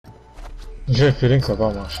J'ai le feeling que ça va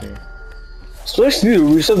marcher. C'est vrai que je te dis,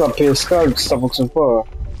 le reset dans PS4, ça fonctionne pas.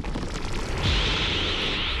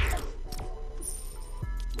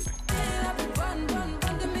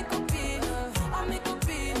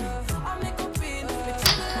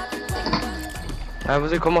 Ah,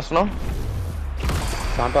 vas-y, commence, non?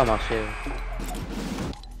 Ça va pas marcher.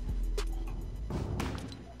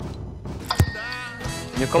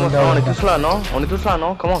 Mais commence, non, on est tous là, non? On est tous là,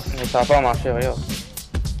 non? Commence. Ça va pas marcher, regarde.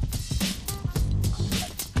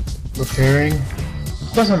 Preparing.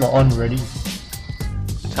 Pourquoi ça m'a on ready?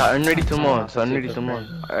 Ça unready tout le monde, ça unready tout le monde.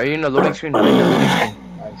 Are you in the loading screen? Are you in the loading screen?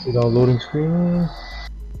 C'est dans le loading screen.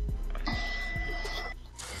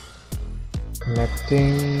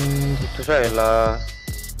 Connecting. Tout ça est là.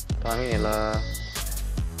 Tommy est là.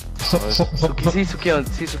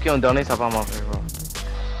 Si Suki en dernier, ça va pas marcher, bro.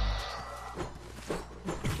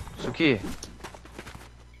 Suki.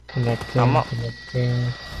 Connecting.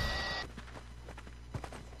 Connecting.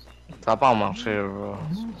 Ça va pas marcher, bro.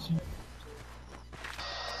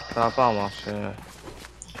 Ça va pas marcher.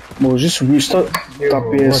 Bon, juste restart ta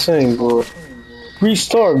PS5, bro.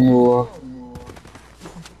 Restart, bro.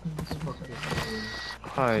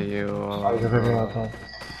 Hi, yo. Je vais bien attendre.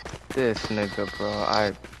 This nigga, bro.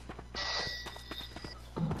 I.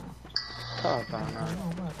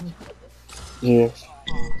 Yeah.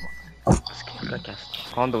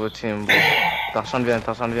 Prends de votre team, bro. Personne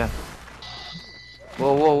vient.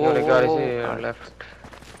 Wow, Yo, les gars, wow. ici, left.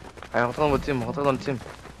 Allez, rentrez dans votre team, rentrez dans le team.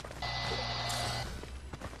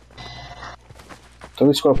 T'as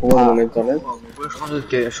vu c'est quoi le problème de mon internet?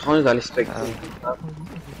 Je suis rendu dans les specs.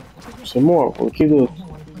 C'est moi, bro. Qui d'autre?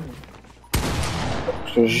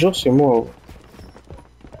 Je te jure, c'est moi, bro.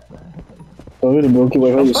 T'as vu le bloqué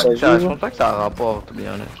Wi-Fi de Je Saji? pense pas que ça a un rapport, to be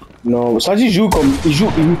honest. Non, Saji joue comme. Il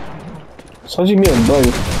joue. Saji met un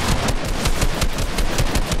bail.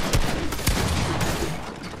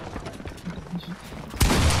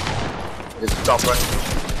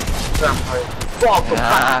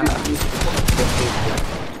 Ah.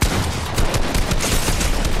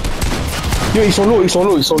 Yo, ils sont low.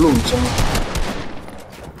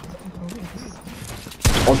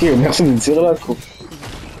 Ok, merci de me tirer là, trop.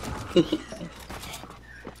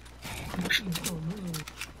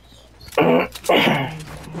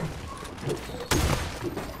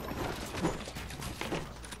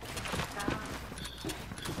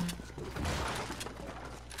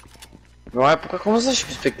 Ouais, pourquoi, comment ça je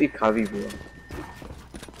suis specté Kravi, bro?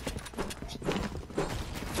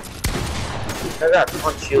 Regarde,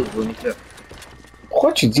 30 shields, bro, nickel.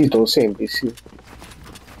 Pourquoi tu dis toi aussi imbécile?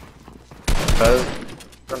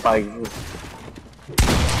 Même pas avec vous.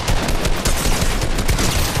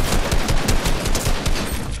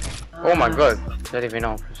 Oh my god, j'allais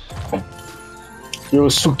venir en plus. Yo,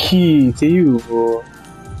 Suki, t'es où, bro?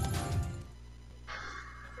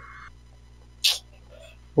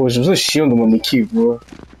 Oh, j'ai besoin de chiant dans mon équipe, bro.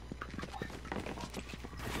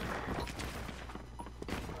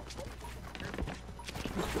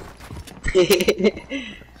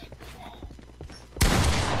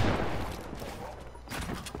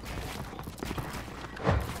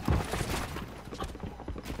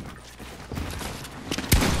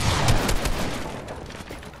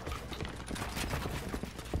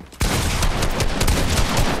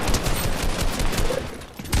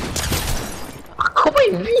 Comment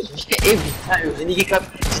il vit? J'ai niqué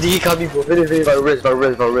Krabi, bro. Venez, va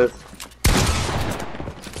res.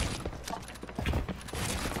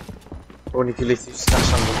 Oh, niqué les c'est juste la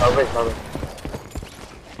chambre, va res.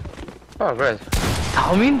 Oh, res.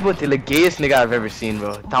 Taomin, bro, t'es le gayest nigga I've ever seen,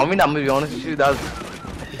 bro. Taomin, I'm gonna be honest with you, that's...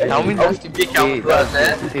 Taomin, that's gay.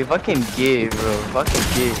 T'es fucking gay, bro. Fucking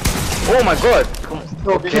gay. Oh my god!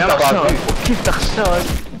 Oh, Bien pas vu. Occupe personne.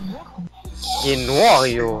 Il est noir,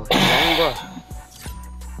 yo.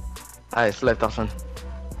 Allez, se lève, personne.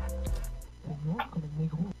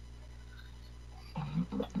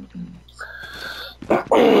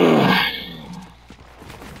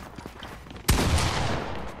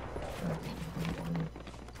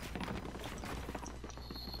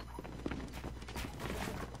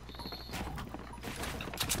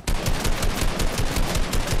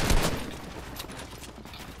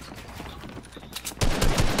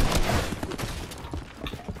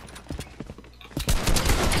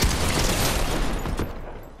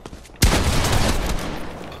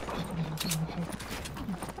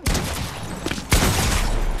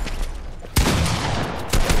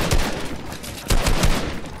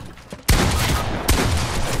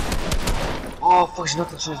 Oh fuck, j'ai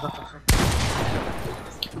notre chance.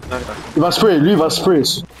 Il va spray, lui il va spray.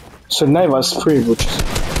 Ce nain va spray, bro.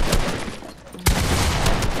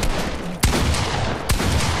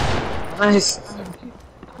 Nice.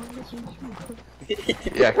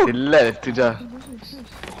 Ja, t'es là, t'es déjà.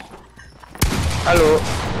 Allô?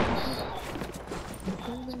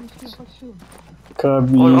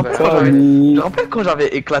 Kabi, Oh, je me Kabi. rappelle quand j'avais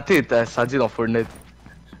éclaté ta Sadie dans Fortnite.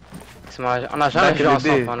 On a jamais joué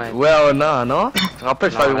ensemble, Fortnite. Ouais, on a, non? Je te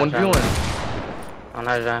rappelle, je t'avais Non, on a 1v1. On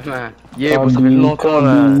a jamais. Yeah, bro, ça fait longtemps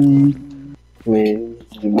là. Mais.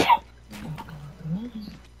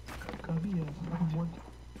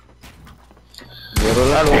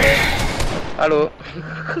 Allô? Allô?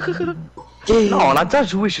 Okay. Non, on a déjà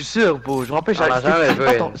joué, je suis sûr, bro. Je me rappelle, On a jamais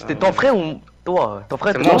joué. C'était ton frère ou toi? Ton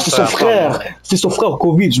frère, C'est toi? moi. Non, c'est son frère. C'est son frère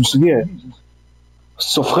Covid, je me souviens.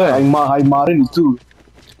 C'est son frère, avec Marine et tout.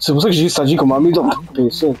 C'est pour ça que j'ai dit ça dit comme ami dans le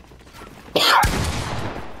PC.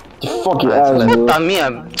 Tu fucking Ouais, ass, bro. T'as mis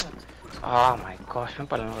un... Oh my god, je sais même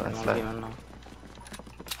pas le nom c'est de maintenant.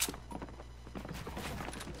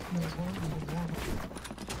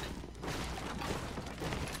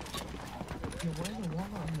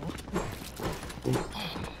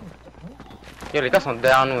 Yo, les gars sont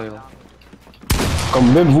derrière nous, yo.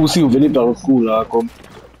 Comme même vous aussi, vous venez par le coup là, comme.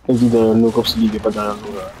 Elle dit derrière nous, comme s'il n'est pas derrière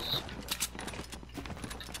nous là.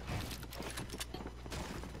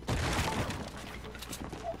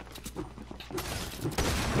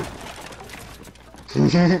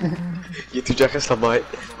 Gitu Jaka sama.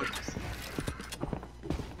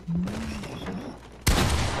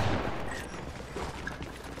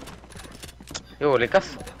 Yo, les gars.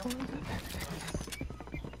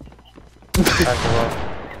 Ah, c'est bon.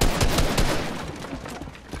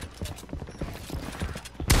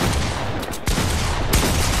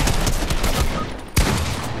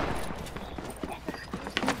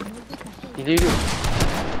 Il est où?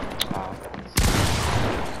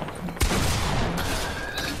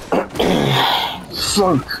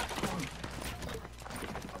 Fuck!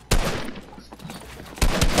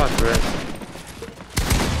 Fuck, bro.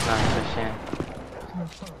 Non, c'est chien.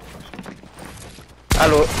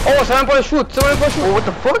 Allô? Oh, c'est même pas le shoot! C'est même pas le shoot! Oh, what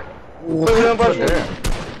the fuck? C'est même pas le shoot!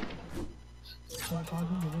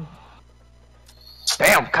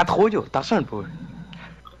 Damn, 4 yo, t'as chance, bro.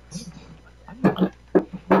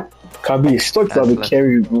 Kabi, c'est toi qui t'as avec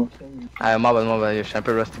carry, bro. Ah, ma bad, je suis un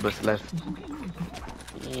peu rusty, but c'est life.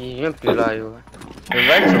 Il vient plus là, yo. Le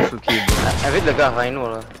mec, c'est Suki, bro. Avec le gars Rhino,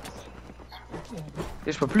 là.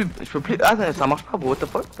 Et je peux plus. Ah, ça marche pas, bro, what the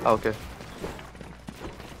fuck? Ah, ok.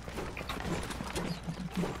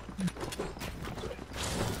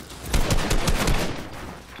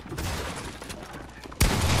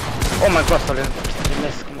 Oh my god, salut! J'ai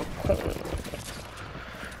mis comme un con!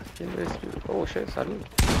 J'ai mis... Oh shit, salut!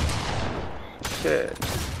 Shit!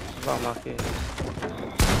 Je vais remarquer.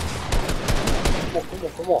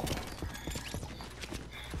 Comment?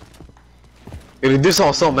 Et les deux sont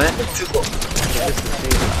ensemble, hein?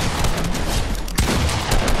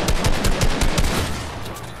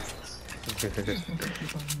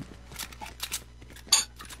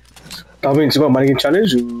 Kabi, c'est pas un mannequin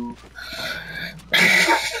challenge ou.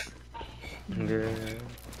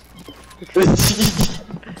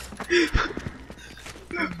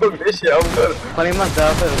 Paling mas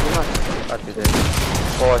dapat mas pati deh.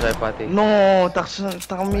 Oh saya pati. Non,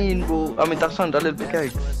 Tarmin, bro. Ah, mais Tarzan, j'allais le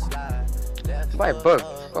pickaxe. Bye bug.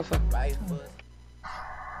 Quoi ça?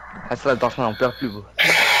 Ah, ça, Tarzan, on perd plus, bro.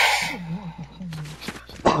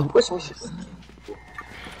 Pourquoi ils sont ici?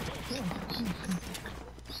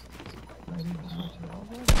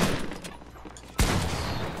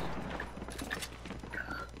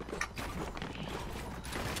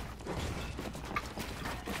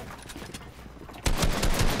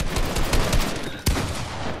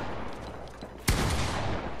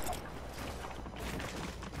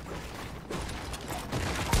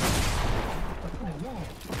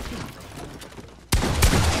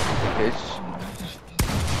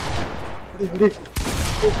 Bitch.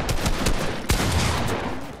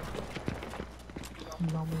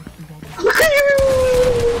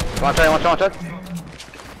 One shot.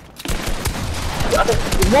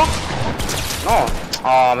 Non.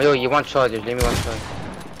 Oh mais yo, il one shot, je l'ai mis one shot.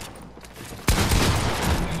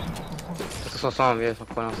 Ils sont ensemble, ils sont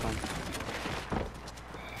collés ensemble.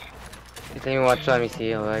 Il t'a mis one shot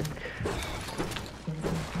ici, ouais.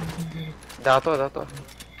 Derrière toi.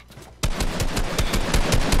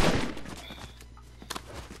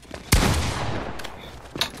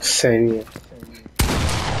 Seigneur.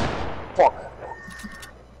 Fuck.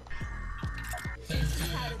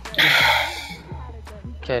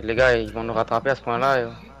 Ok, les gars, ils vont nous rattraper à ce point-là. Yo.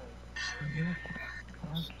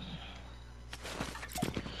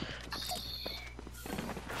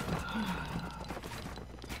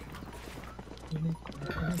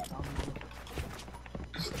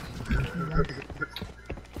 Nice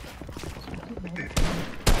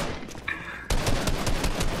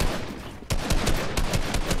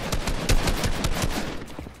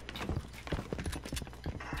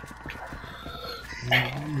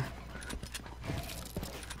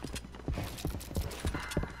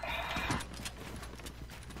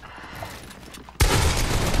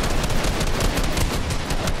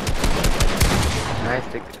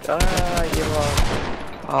take. Ah,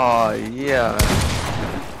 yeah. Oh yeah.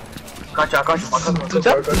 Kaça.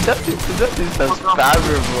 Tuja is the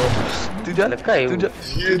spammer, bro. Tuja,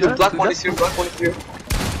 Black one is here. Tuja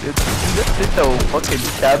is the fucking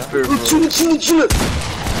camper, bro.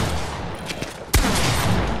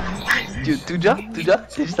 Dude, Tuja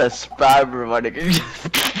is the spammer, my nigga.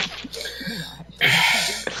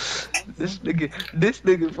 This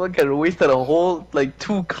nigga fucking wasted a whole like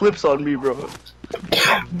 2 clips on me, bro.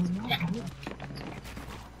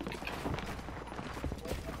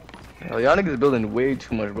 Yo, y'all niggas building way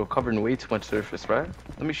too much, bro. Covering way too much surface, right?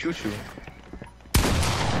 Let me shoot you.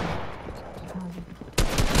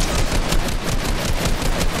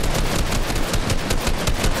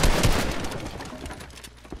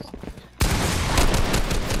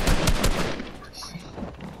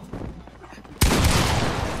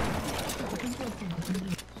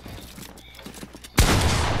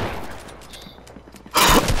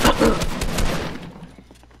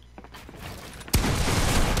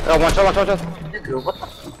 Oh, one shot. Oh my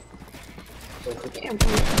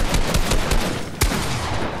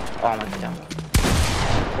god.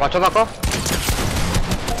 One shot encore.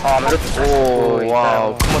 Oh mais l'autre. Oh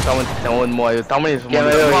wow. Comment t'as one more? T'as one is Y'a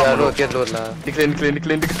l'autre là. Declan,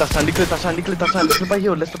 Tarzan. Laisse le bail,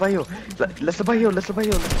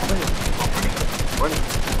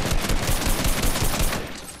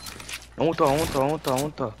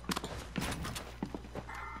 honte-toi.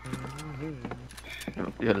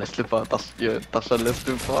 Yo, laisse-le pas, Tarzan,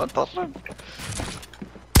 laisse-le pas, Tarzan.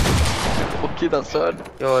 Ok, Tarzan.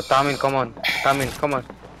 Yo, Tamin, come on.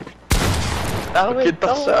 Ok,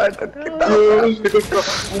 Tarzan.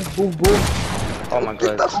 Oh my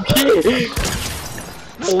god.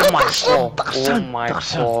 Oh my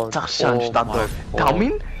god. Tarzan, je t'adore.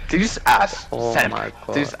 Tamin, t'es juste ass. Oh Simple. my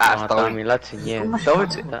god. T'es juste ass, Tamin, là tu niaises. Tamin,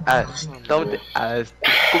 t'es ass. Comment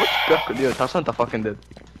tu peux reconnaître? Tarzan, t'as fucking dead.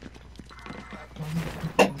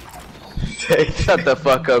 Shut the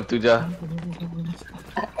fuck up, Tuja.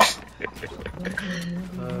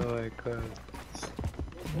 Oh my god.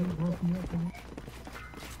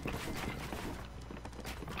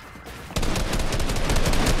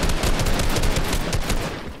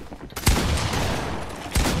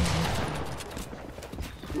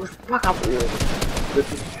 Fuck up. This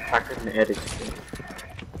is fucking Eric.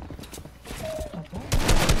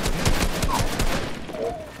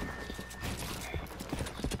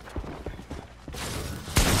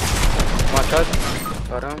 One shot.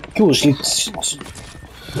 Voilà. Yo, je l'ai.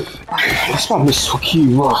 Laisse-moi me soquer,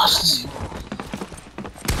 moi.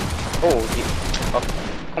 Oh,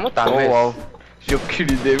 comment t'as Oh wow. J'ai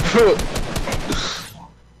aucune idée, bro.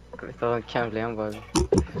 T'as un câble, hein, bol.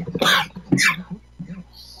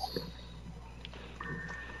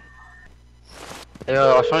 Et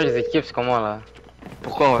on change les équipes, c'est comment là?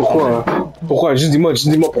 Pourquoi on va changer? Pourquoi? Juste dis-moi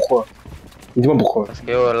pourquoi. Dis-moi pourquoi. Parce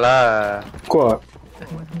que yo, là. Quoi?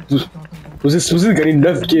 Vous êtes supposé gagner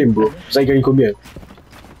 9 games, bro. Vous avez gagné combien?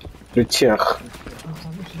 Le tiers.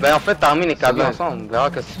 Ben en fait, Armin et Kaby ensemble, on verra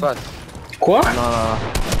qu'est-ce qui se passe. Quoi? Non.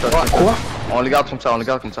 Quoi? On les garde comme ça.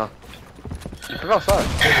 Tu peux faire ça?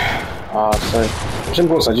 Ah, ça. J'aime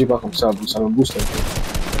quand ça dit pas comme ça, bro. Ça me booste un peu.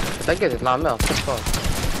 T'inquiète, c'est de la merde, c'est pas.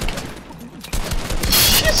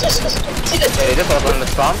 Les gars sont en train de me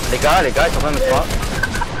spam. Les gars, ils sont en train de me spam.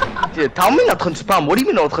 Tamin est en train de spam. What do you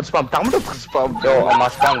mean en train de spam? Tamin est en train de spam. Yo, on m'a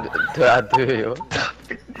spam 2 à 2, yo.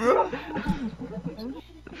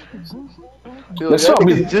 Yo, Laisse-moi, that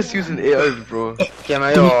mais- nigga's just using ARs, bro. Ok,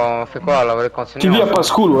 mais yo, on fait quoi là? On va continuer. TV a pas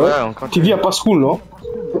school, ouais? Ouais, on continue. TV a pas school, non?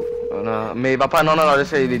 Non, mais il va pas, non,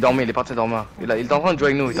 laisse, il est dormi, il est parti dormir. Il est en train de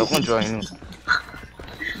jouer avec nous, Attends.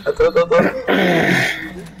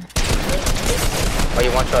 Oh, you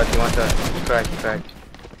one shot. Crack.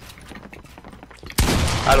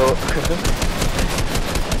 Allo.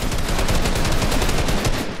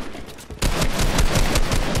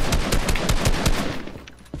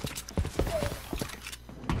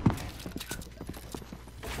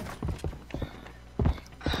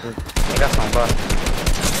 Les gars sont en bas.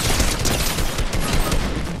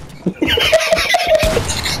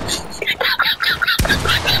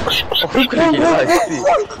 Pourquoi il est là ici?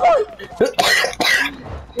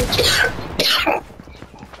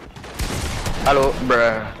 Allo,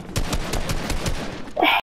 bruh.